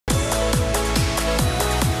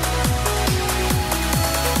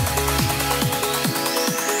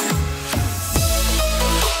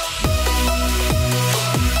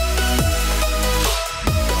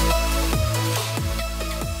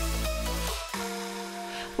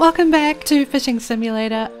Welcome back to Fishing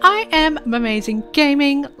Simulator. I am Mumazing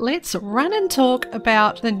Gaming. Let's run and talk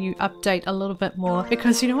about the new update a little bit more,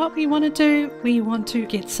 because you know what we want to do? We want to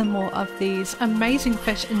get some more of these amazing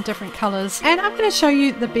fish in different colors, and I'm going to show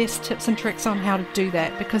you the best tips and tricks on how to do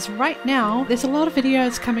that, because right now there's a lot of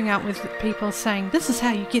videos coming out with people saying this is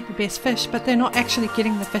how you get the best fish, but they're not actually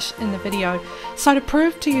getting the fish in the video. So to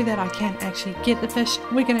prove to you that I can actually get the fish,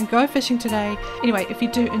 we're going to go fishing today. Anyway, if you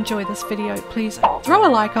do enjoy this video, please throw a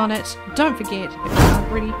like on it. Don't forget, if you aren't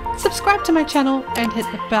already, subscribe to my channel and hit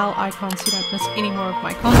the bell icon so you don't miss any more of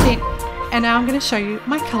my content. And now I'm going to show you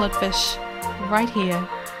my coloured fish right here.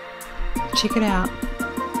 Check it out.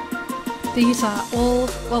 These are all,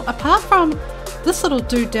 well, apart from this little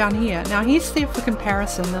dude down here. Now he's there for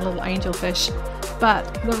comparison, the little angelfish,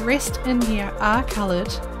 but the rest in here are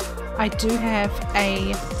coloured. I do have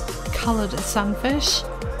a coloured sunfish.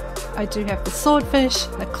 I do have the swordfish,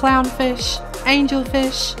 the clownfish,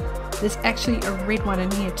 angelfish. There's actually a red one in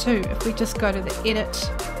here too. If we just go to the edit,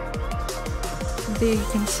 there you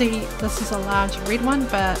can see this is a large red one,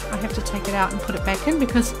 but I have to take it out and put it back in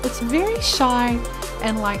because it's very shy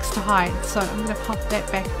and likes to hide. So I'm going to pop that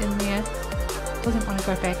back in there. Doesn't want to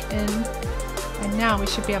go back in. And now we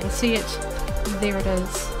should be able to see it. There it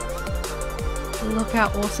is. Look how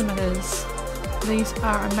awesome it is. These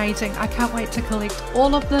are amazing. I can't wait to collect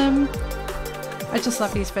all of them. I just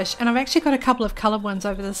love these fish. And I've actually got a couple of coloured ones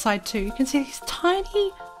over the side too. You can see these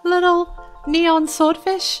tiny little neon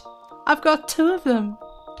swordfish. I've got two of them.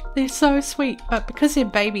 They're so sweet, but because they're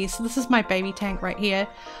babies, this is my baby tank right here.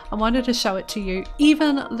 I wanted to show it to you.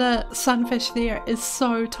 Even the sunfish there is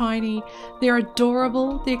so tiny. They're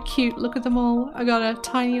adorable. They're cute. Look at them all. I got a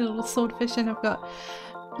tiny little swordfish and I've got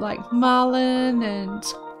like marlin and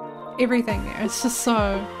everything there. It's just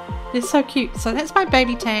so, they're so cute. So that's my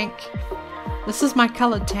baby tank. This is my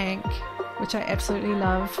coloured tank, which I absolutely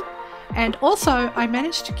love. And also I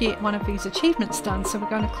managed to get one of these achievements done, so we're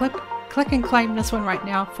going to click and claim this one right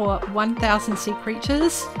now for 1000 sea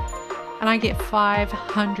creatures, and I get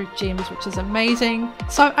 500 gems, which is amazing.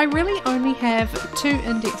 So I really only have 2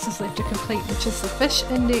 indexes left to complete, which is the fish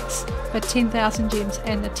index for 10,000 gems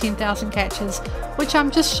and the 10,000 catches, which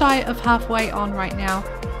I'm just shy of halfway on right now.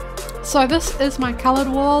 So this is my coloured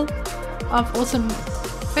wall of awesome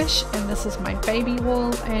fish, and this is my baby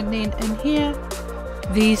wall, and then in here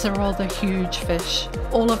these are all the huge fish,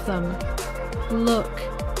 all of them. Look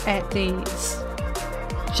at these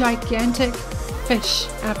gigantic fish.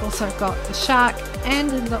 And I've also got the shark and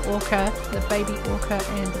the orca, the baby orca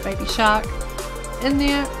and the baby shark in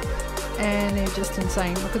there, and they're just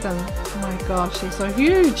insane. Look at them. Oh my gosh, they're so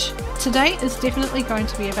huge. Today is definitely going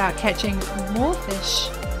to be about catching more fish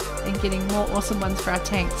and getting more awesome ones for our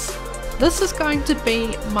tanks. This is going to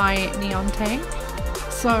be my neon tank.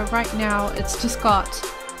 So right now it's just got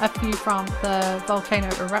a few from the volcano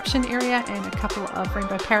eruption area and a couple of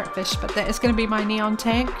rainbow parrotfish, but that is going to be my neon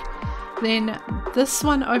tank. Then this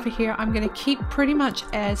one over here I'm going to keep pretty much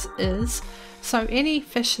as is. So any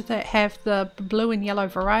fish that have the blue and yellow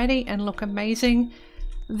variety and look amazing,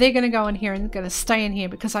 they're going to go in here and going to stay in here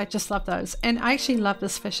because I just love those. And I actually love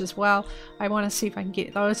this fish as well. I want to see if I can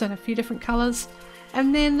get those in a few different colors.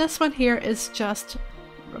 And then this one here is just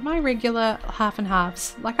my regular half and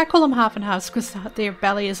halves. Like I call them half and halves because their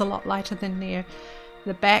belly is a lot lighter than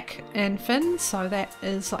the back and fin, so that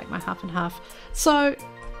is like my half and half. So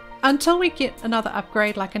until we get another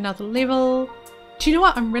upgrade, like another level, do you know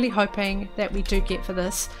what I'm really hoping that we do get for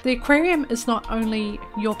this? The aquarium is not only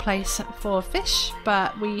your place for fish,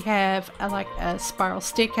 but we have like a spiral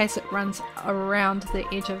staircase that runs around the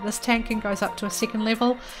edge of this tank and goes up to a second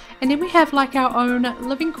level. And then we have like our own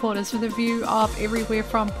living quarters with a view of everywhere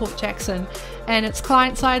from Port Jackson. And it's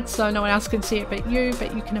client side, so no one else can see it but you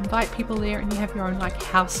can invite people there and you have your own like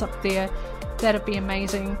house up there. That'd be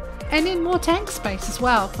amazing. And then more tank space as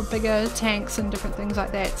well for bigger tanks and different things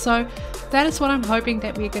like that. So that is what I'm hoping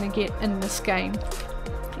that we're going to get in this game.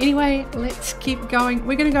 Anyway, let's keep going.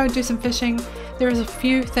 We're going to go and do some fishing. There is a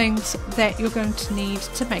few things that you're going to need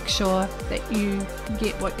to make sure that you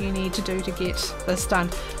get what you need to do to get this done.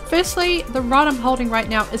 Firstly, the rod I'm holding right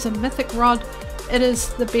now is a mythic rod. It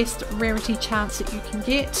is the best rarity chance that you can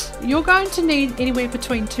get. You're going to need anywhere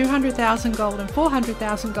between 200,000 gold and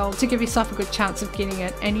 400,000 gold to give yourself a good chance of getting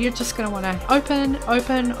it. And you're just going to want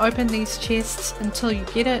to open these chests until you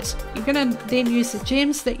get it. You're going to then use the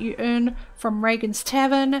gems that you earn from Reagan's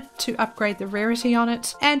Tavern to upgrade the rarity on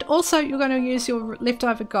it. And also you're going to use your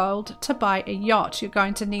leftover gold to buy a yacht. You're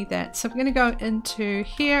going to need that. So we're going to go into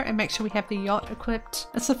here and make sure we have the yacht equipped.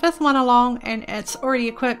 It's the 5th one along and it's already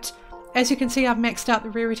equipped. As you can see, I've maxed out the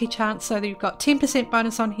rarity chance so that you've got 10%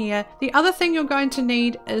 bonus on here. The other thing you're going to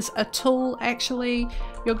need is a tool actually.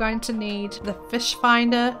 You're going to need the fish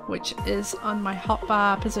finder, which is on my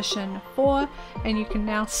hotbar position 4, and you can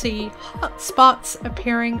now see hot spots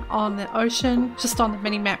appearing on the ocean just on the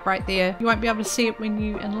mini map right there. You won't be able to see it when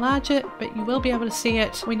you enlarge it, but you will be able to see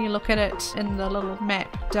it when you look at it in the little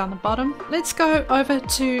map down the bottom. Let's go over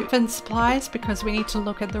to Fin Supplies because we need to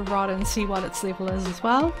look at the rod and see what its level is as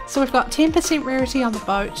well. So we've got 10% rarity on the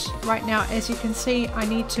boat. Right now, as you can see, I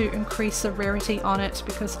need to increase the rarity on it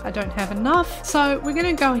because I don't have enough. So we're going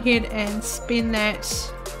to go ahead and spend that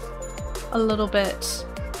a little bit.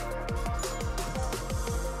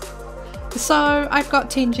 So I've got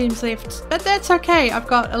 10 gems left, but that's okay. I've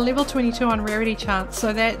got a level 22 on rarity chance,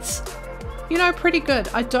 so that's, you know, pretty good.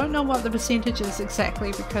 I don't know what the percentage is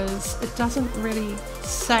exactly because it doesn't really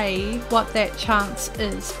say what that chance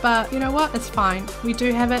is, but you know what, it's fine. We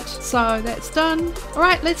do have it, so that's done.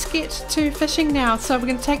 Alright, let's get to fishing now. So we're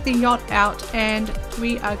going to take the yacht out and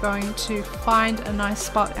we are going to find a nice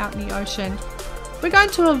spot out in the ocean. We're going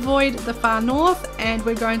to avoid the far north and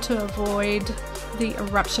we're going to avoid the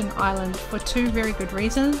eruption island for two very good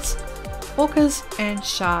reasons: orcas and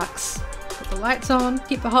sharks. Put the lights on,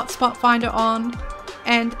 keep the hotspot finder on,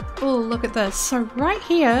 and oh, look at this. So right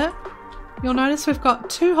here you'll notice we've got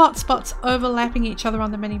two hotspots overlapping each other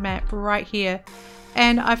on the mini map right here,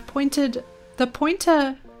 and I've pointed, the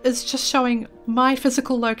pointer is just showing my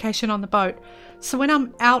physical location on the boat. So when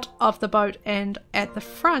I'm out of the boat and at the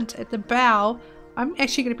front, at the bow, I'm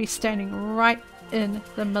actually going to be standing right in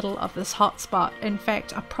the middle of this hotspot. In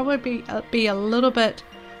fact, I'll probably be a little bit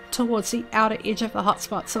towards the outer edge of the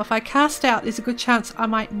hotspot. So if I cast out, there's a good chance I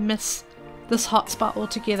might miss this hotspot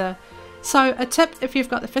altogether. So a tip if you've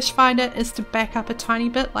got the fish finder is to back up a tiny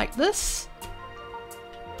bit like this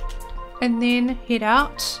and then head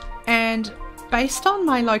out. And based on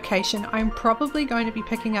my location, I'm probably going to be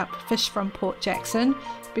picking up fish from Port Jackson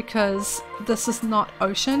because this is not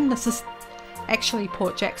ocean, this is actually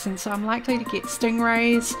Port Jackson, so I'm likely to get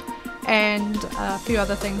stingrays and a few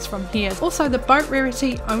other things from here. Also, the boat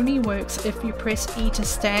rarity only works if you press E to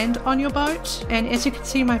stand on your boat, and as you can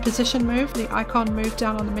see, my position moved, the icon moved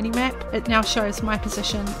down on the mini map. It now shows my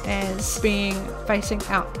position as being facing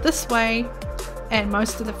out this way, and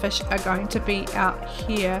most of the fish are going to be out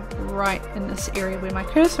here right in this area where my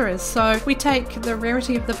cursor is. So we take the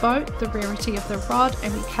rarity of the boat, the rarity of the rod,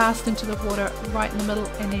 and we cast into the water right in the middle,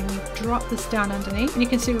 and then we drop this down underneath, and you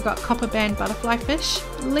can see we've got copper band butterfly fish.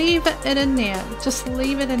 Leave it in there, just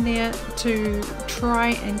leave it in there to try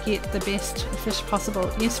and get the best fish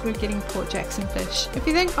possible. Yes, we're getting Port Jackson fish. If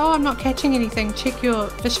you think, oh, I'm not catching anything, check your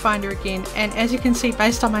fish finder again, and as you can see,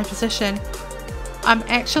 based on my position, I'm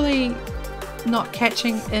actually not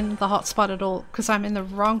catching in the hotspot at all because I'm in the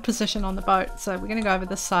wrong position on the boat. So we're going to go over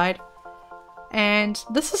this side, and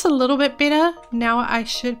this is a little bit better. Now I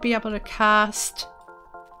should be able to cast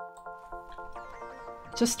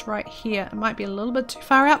just right here. It might be a little bit too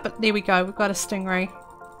far out, but there we go, we've got a stingray.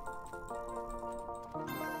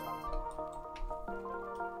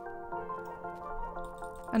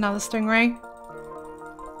 Another stingray.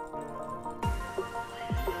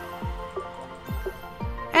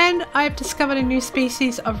 And I've discovered a new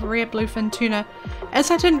species of rare bluefin tuna.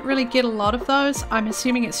 As I didn't really get a lot of those, I'm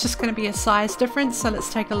assuming it's just going to be a size difference, so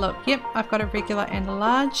let's take a look. Yep, I've got a regular and a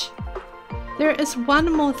large. There is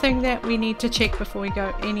one more thing that we need to check before we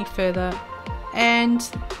go any further, and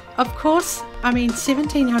of course, I mean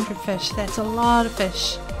 1700 fish, that's a lot of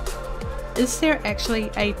fish. Is there actually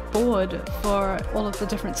a board for all of the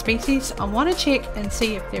different species? I want to check and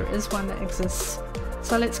see if there is one that exists.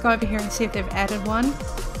 So let's go over here and see if they've added one.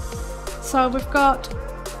 So we've got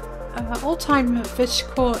all-time fish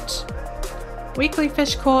caught, weekly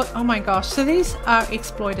fish caught. Oh my gosh, so these are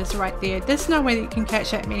exploiters right there. There's no way that you can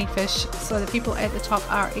catch that many fish, so the people at the top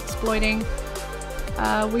are exploiting.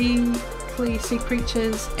 Weekly sea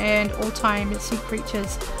creatures and all-time sea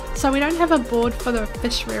creatures. So we don't have a board for the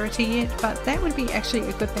fish rarity yet, but that would be actually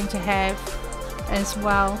a good thing to have as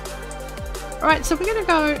well. Alright, so we're going to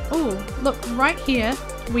go, oh look, right here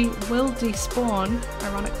we will despawn,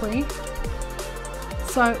 ironically.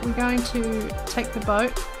 So we're going to take the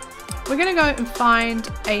boat. We're going to go and find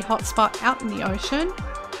a hotspot out in the ocean,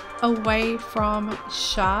 away from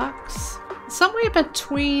sharks. Somewhere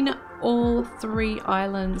between all three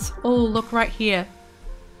islands. Oh, look right here.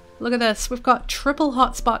 Look at this. We've got triple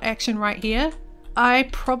hotspot action right here. I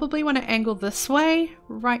probably want to angle this way,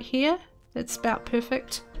 right here. It's about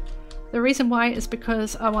perfect. The reason why is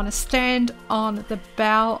because I want to stand on the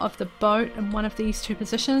bow of the boat in one of these two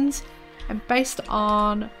positions, and based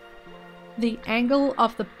on the angle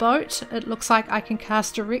of the boat, it looks like I can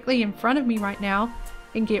cast directly in front of me right now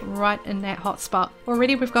and get right in that hot spot.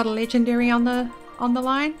 Already we've got a legendary on the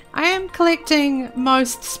line. I am collecting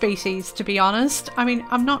most species, to be honest. I mean,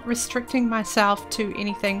 I'm not restricting myself to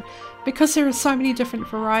anything because there are so many different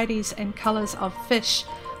varieties and colors of fish.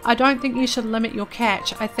 I don't think you should limit your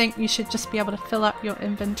catch. I think you should just be able to fill up your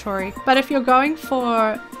inventory. But if you're going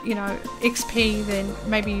for, you know, XP, then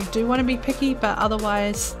maybe you do want to be picky, but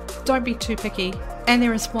otherwise don't be too picky. And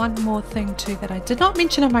there is one more thing too that I did not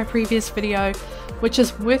mention in my previous video, which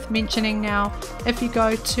is worth mentioning now. If you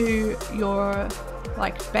go to your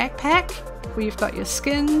like backpack where you've got your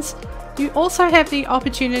skins, you also have the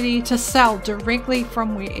opportunity to sell directly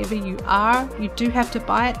from wherever you are. You do have to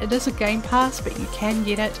buy it. It is a game pass, but you can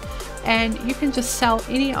get it, and you can just sell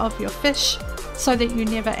any of your fish so that you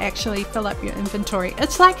never actually fill up your inventory.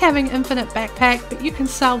 It's like having infinite backpack, but you can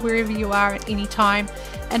sell wherever you are at any time,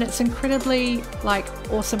 and it's incredibly like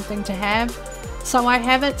awesome thing to have. So I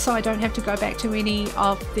have it so I don't have to go back to any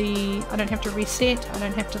of the, I don't have to reset, I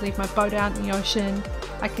don't have to leave my boat out in the ocean.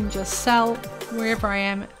 I can just sell wherever I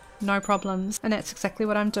am, no problems. And that's exactly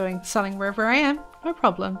what I'm doing, selling wherever I am, no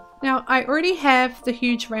problem. Now I already have the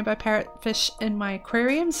huge rainbow parrotfish in my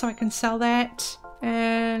aquarium, so I can sell that.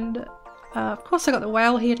 And of course I got the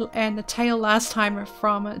whale head and the tail last time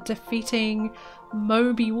from defeating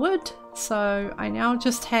Moby Wood. So I now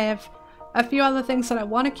just have a few other things that I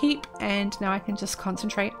want to keep, and now I can just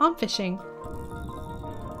concentrate on fishing.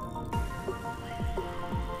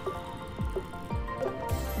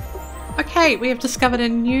 Okay, we have discovered a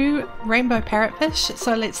new rainbow parrotfish,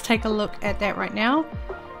 so let's take a look at that right now.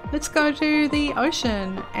 Let's go to the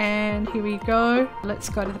ocean, and here we go. Let's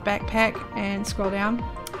go to the backpack and scroll down.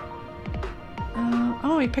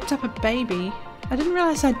 Oh, we picked up a baby. I didn't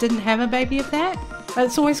realize I didn't have a baby of that.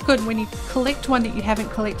 It's always good when you collect one that you haven't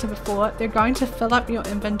collected before. They're going to fill up your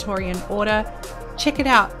inventory in order. Check it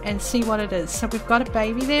out and see what it is. So we've got a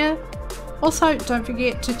baby there. Also, don't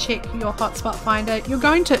forget to check your hotspot finder. You're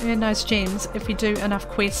going to earn those gems if you do enough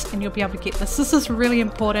quests, and you'll be able to get this. This is really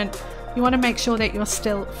important. You want to make sure that you're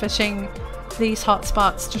still fishing these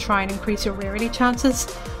hotspots to try and increase your rarity chances.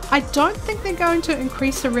 I don't think they're going to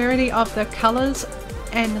increase the rarity of the colors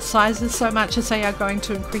and the sizes so much as they are going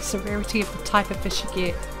to increase the rarity of the type of fish you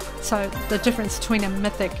get. So the difference between a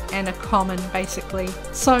mythic and a common, basically.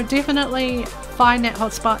 So definitely find that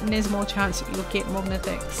hotspot and there's more chance that you'll get more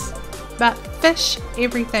mythics. But fish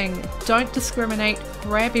everything, don't discriminate,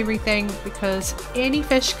 grab everything, because any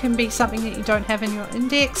fish can be something that you don't have in your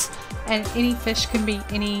index, and any fish can be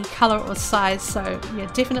any color or size, so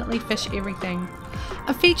yeah, definitely fish everything.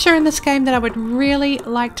 A feature in this game that I would really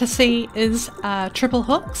like to see is triple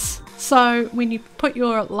hooks. So when you put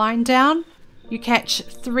your line down, you catch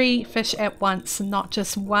 3 fish at once and not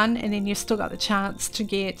just one, and then you've still got the chance to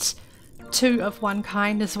get 2 of one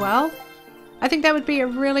kind as well. I think that would be a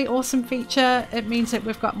really awesome feature. It means that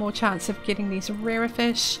we've got more chance of getting these rarer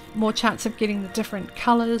fish, more chance of getting the different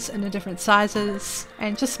colors and the different sizes,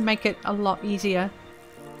 and just make it a lot easier.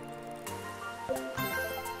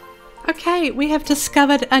 Okay, we have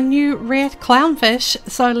discovered a new rare clownfish,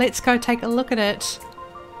 so let's go take a look at it.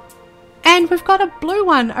 And we've got a blue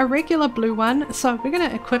one, a regular blue one, so we're going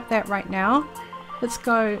to equip that right now. Let's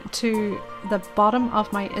go to the bottom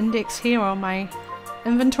of my index here, or my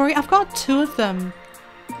inventory. I've got 2 of them.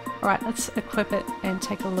 Alright, let's equip it and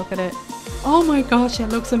take a look at it. Oh my gosh, it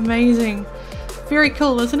looks amazing. Very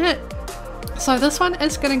cool, isn't it? So this one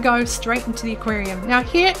is going to go straight into the aquarium. Now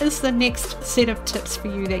here is the next set of tips for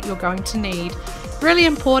you that you're going to need. Really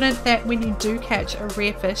important that when you do catch a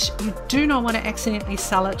rare fish, you do not want to accidentally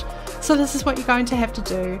sell it. So this is what you're going to have to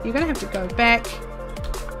do. You're going to have to go back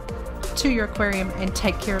to your aquarium and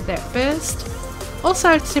take care of that first.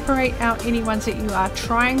 Also separate out any ones that you are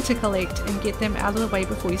trying to collect and get them out of the way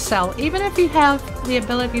before you sell. Even if you have the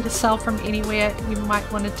ability to sell from anywhere, you might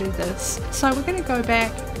want to do this. So we're going to go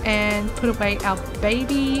back and put away our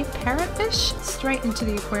baby parrotfish straight into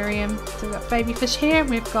the aquarium. So we've got baby fish here, and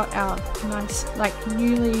we've got our nice like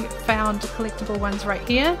newly found collectible ones right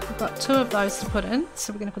here. We've got 2 of those to put in,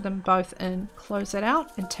 so we're going to put them both in. Close that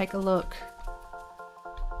out and take a look.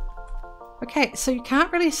 Okay, so you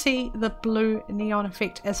can't really see the blue neon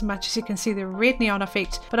effect as much as you can see the red neon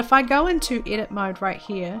effect, but if I go into edit mode right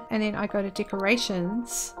here and then I go to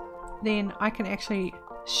decorations, then I can actually,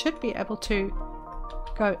 should be able to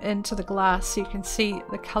go into the glass so you can see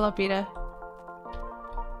the color better.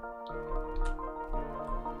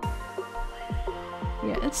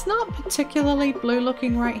 Yeah, it's not particularly blue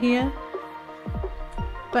looking right here,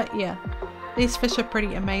 but yeah, these fish are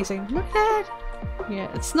pretty amazing. Look at that!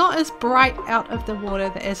 Yeah, it's not as bright out of the water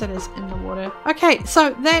as it is in the water. Okay,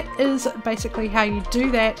 so that is basically how you do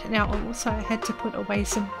that. Now I also had to put away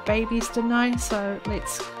some babies, didn't I? So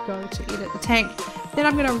let's go to edit the tank. Then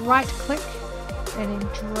I'm going to right click and then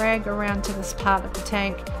drag around to this part of the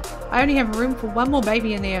tank. I only have room for one more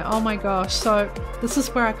baby in there. Oh my gosh. So this is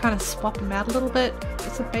where I kind of swap them out a little bit.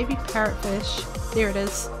 It's a baby parrotfish. There it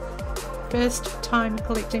is. First time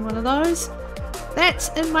collecting one of those. That's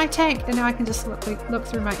in my tank, and now I can just look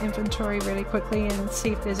through my inventory really quickly and see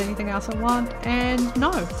if there's anything else I want, and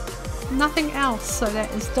no, nothing else. So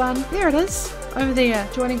that is done. There it is, over there,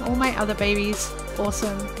 joining all my other babies.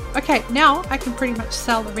 Awesome. Okay, now I can pretty much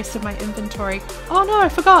sell the rest of my inventory. Oh no, I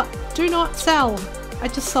forgot. Do not sell. I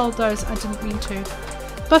just sold those. I didn't mean to.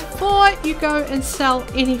 Before you go and sell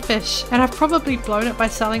any fish, and I've probably blown it by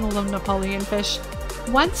selling all the Napoleon fish,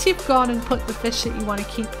 once you've gone and put the fish that you want to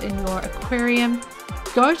keep in your aquarium,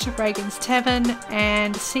 go to Reagan's Tavern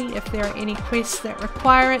and see if there are any quests that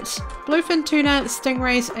require it. Bluefin tuna,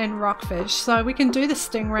 stingrays, and rockfish. So we can do the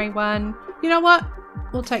stingray one. You know what?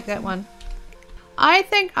 We'll take that one. I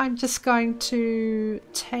think I'm just going to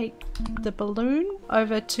take the balloon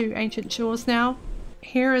over to Ancient Shores now.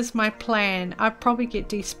 Here is my plan. I'll probably get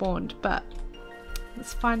despawned, but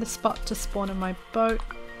let's find a spot to spawn in my boat.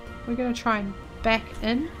 We're going to try and back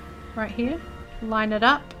in right here, line it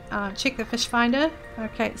up, check the fish finder.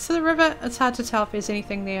 Okay, so the river, it's hard to tell if there's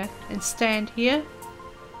anything there, and stand here,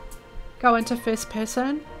 go into first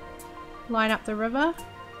person, line up the river,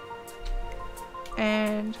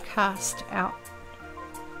 and cast out.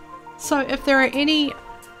 So if there are any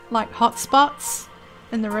like hot spots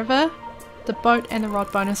in the river, the boat and the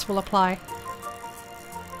rod bonus will apply.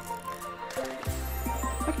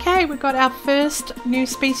 Okay, we've got our first new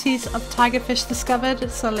species of tigerfish discovered,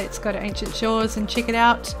 so let's go to Ancient Shores and check it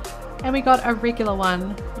out. And we got a regular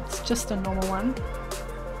one. It's just a normal one.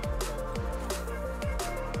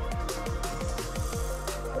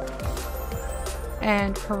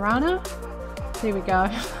 And piranha. There we go.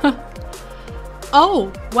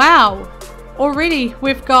 Oh, wow! Already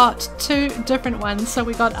we've got two different ones. So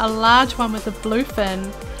we got a large one with a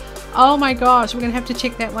bluefin. Oh my gosh, we're going to have to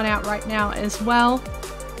check that one out right now as well.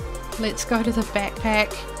 Let's go to the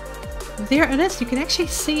backpack. There it is. You can actually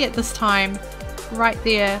see it this time right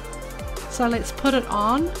there. So let's put it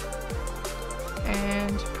on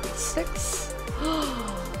and press 6.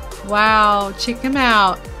 Wow, check him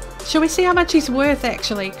out. Shall we see how much he's worth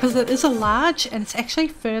actually? Because it is a large and it's actually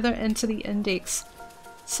further into the index.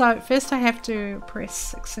 So first I have to press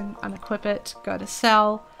 6 and unequip it, go to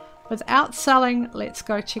sell. Without selling, let's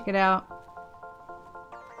go check it out.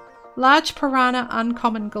 Large piranha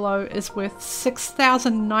uncommon glow is worth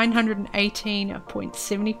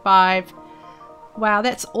 6,918.75. Wow,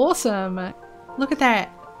 that's awesome. Look at that.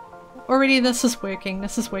 Already this is working.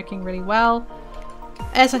 This is working really well.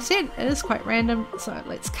 As I said, it is quite random. So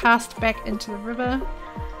let's cast back into the river.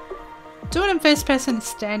 Do it in first person,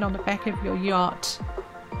 stand on the back of your yacht.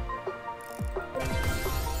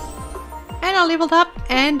 And I leveled up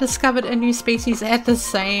and discovered a new species at the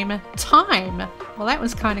same time. Well, that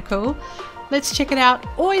was kind of cool. Let's check it out.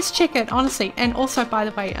 Always check it, honestly. And also, by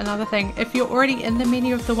the way, another thing, if you're already in the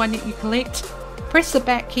menu of the one that you collect, press the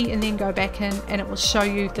back key and then go back in and it will show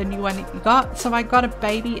you the new one that you got. So I got a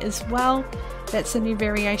baby as well. That's a new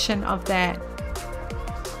variation of that.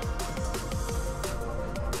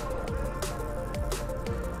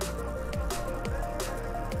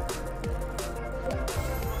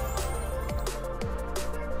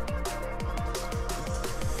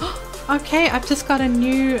 Okay, I've just got a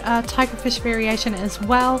new tigerfish variation as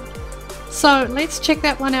well. So let's check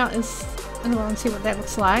that one out and see what that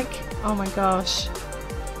looks like. Oh my gosh.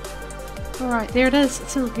 Alright, there it is.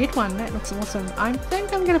 It's a red one. That looks awesome. I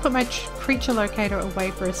think I'm going to put my creature locator away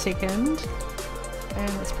for a second.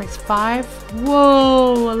 And let's press 5.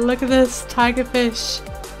 Whoa, look at this tigerfish.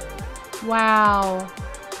 Wow.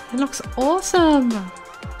 It looks awesome.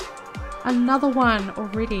 Another one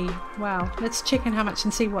already. Wow. Let's check in how much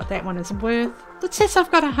and see what that one is worth. It says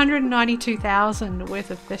I've got 192,000 worth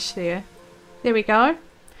of fish there. There we go.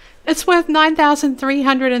 It's worth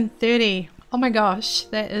 9,330. Oh my gosh.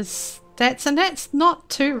 That's not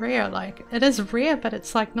too rare. Like, it is rare, but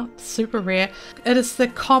it's like not super rare. It is the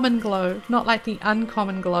common glow, not like the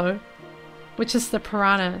uncommon glow, which is the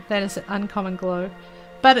piranha. That is the uncommon glow.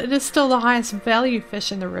 But it is still the highest value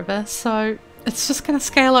fish in the river, so it's just going to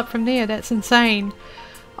scale up from there. That's insane.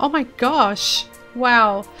 Oh my gosh.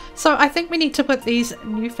 Wow. So I think we need to put these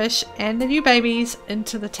new fish and the new babies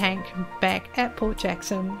into the tank back at Port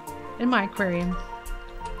Jackson in my aquarium.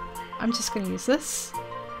 I'm just going to use this.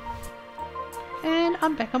 And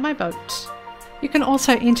I'm back on my boat. You can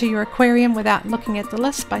also enter your aquarium without looking at the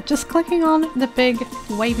list by just clicking on the big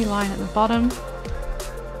wavy line at the bottom.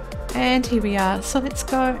 And here we are. So let's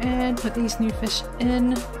go and put these new fish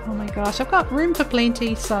in. Oh my gosh, I've got room for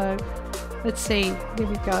plenty, so let's see. There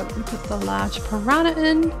we go. We put the large piranha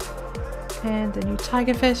in and the new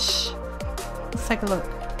tiger fish. Let's take a look.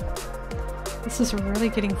 This is really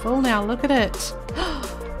getting full now. Look at it.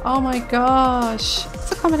 Oh my gosh.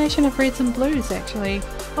 It's a combination of reds and blues actually.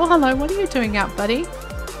 Oh hello, what are you doing out, buddy?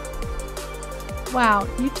 Wow,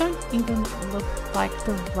 you don't even look like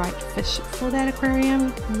the right fish for that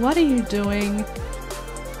aquarium. What are you doing?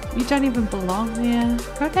 You don't even belong there.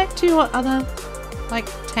 Go back to your other, like,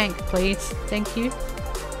 tank, please. Thank you.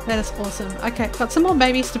 That is awesome. Okay, got some more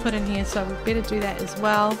babies to put in here, so we better do that as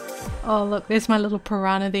well. Oh look, there's my little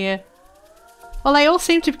piranha there. Well, they all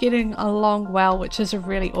seem to be getting along well, which is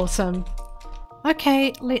really awesome.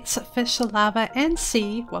 Okay, let's fish the lava and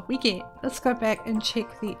see what we get. Let's go back and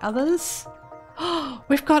check the others.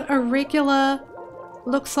 We've got a regular,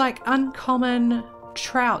 looks like uncommon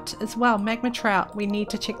trout as well, magma trout. We need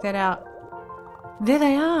to check that out. There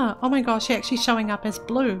they are. Oh my gosh, they're actually showing up as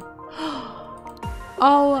blue.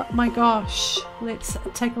 Oh my gosh, let's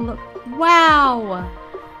take a look. Wow!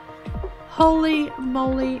 Holy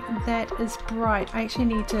moly, that is bright. I actually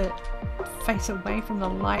need to face away from the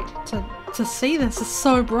light to see this. It's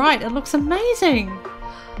so bright. It looks amazing.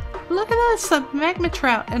 Look at this, a magma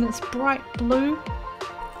trout and it's bright blue.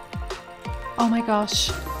 Oh my gosh.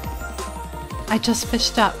 I just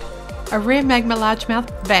fished up a rare magma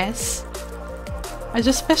largemouth bass. I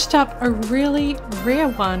just fished up a really rare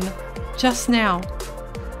one just now.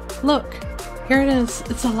 Look. Here it is.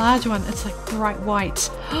 It's a large one. It's like bright white.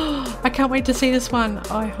 I can't wait to see this one.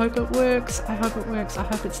 Oh, I hope it works. I hope it works. I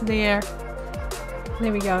hope it's there.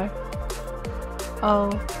 There we go. Oh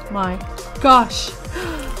my gosh.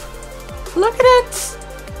 Look at it.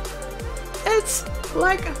 It's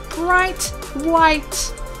like bright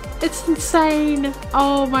white. It's insane.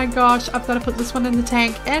 Oh my gosh. I've got to put this one in the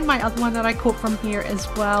tank and my other one that I caught from here as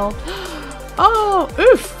well. Oh,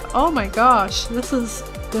 oof. Oh my gosh. This is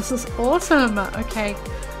awesome. Okay,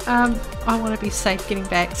 I want to be safe getting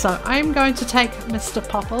back, so I'm going to take Mr.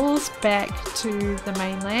 Popples back to the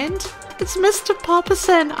mainland. It's Mr.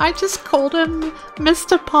 Popperson. I just called him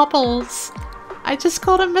Mr. Popples. I just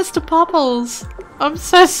called him Mr. Popples. I'm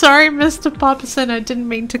so sorry, Mr. Popperson. I didn't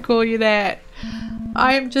mean to call you that.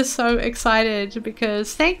 I am just so excited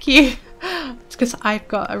because thank you. It's because I've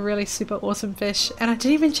got a really super awesome fish and I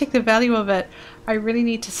didn't even check the value of it. I really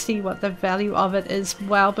need to see what the value of it is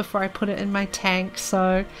well before I put it in my tank.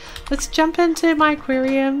 So let's jump into my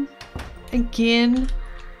aquarium again.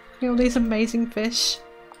 All these amazing fish,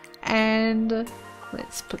 and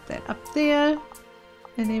let's put that up there,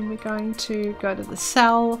 and then we're going to go to the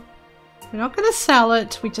sell. We're not going to sell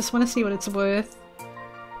it, we just want to see what it's worth.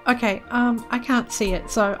 Okay, I can't see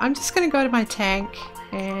it, so I'm just going to go to my tank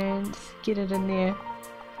and get it in there.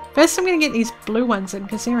 First I'm going to get these blue ones in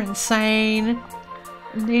because they're insane.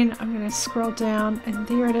 And then I'm going to scroll down and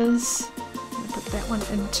there it is. I'm going to put that one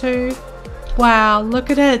in too. Wow, look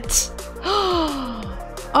at it.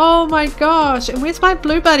 Oh my gosh. And where's my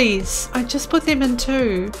blue buddies? I just put them in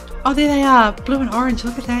too. Oh, there they are. Blue and orange.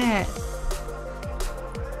 Look at that.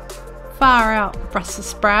 Far out, Brussels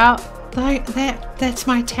sprout. That's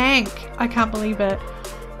my tank. I can't believe it.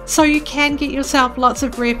 So you can get yourself lots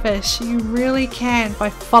of rare fish. You really can by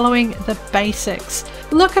following the basics.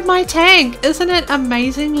 Look at my tank. Isn't it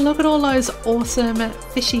amazing? Look at all those awesome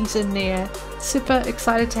fishies in there. Super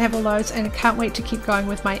excited to have all those, and I can't wait to keep going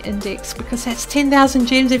with my index because that's 10,000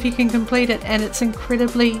 gems if you can complete it, and it's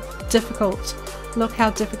incredibly difficult. Look how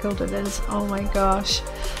difficult it is. Oh my gosh.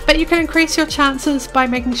 But you can increase your chances by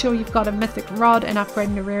making sure you've got a mythic rod and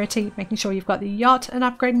upgrading the rarity, making sure you've got the yacht and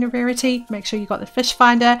upgrading the rarity, make sure you've got the fish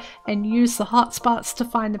finder and use the hotspots to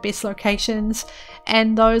find the best locations.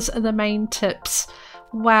 And those are the main tips.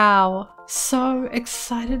 Wow. So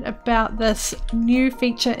excited about this new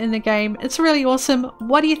feature in the game. It's really awesome.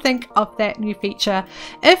 What do you think of that new feature?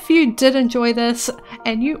 If you did enjoy this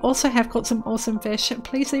and you also have caught some awesome fish,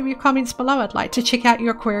 please leave your comments below. I'd like to check out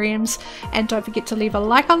your aquariums, and don't forget to leave a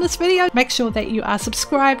like on this video. Make sure that you are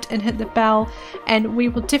subscribed and hit the bell, and we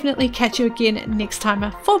will definitely catch you again next time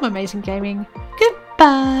for Mumazing Gaming.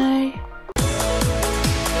 Goodbye.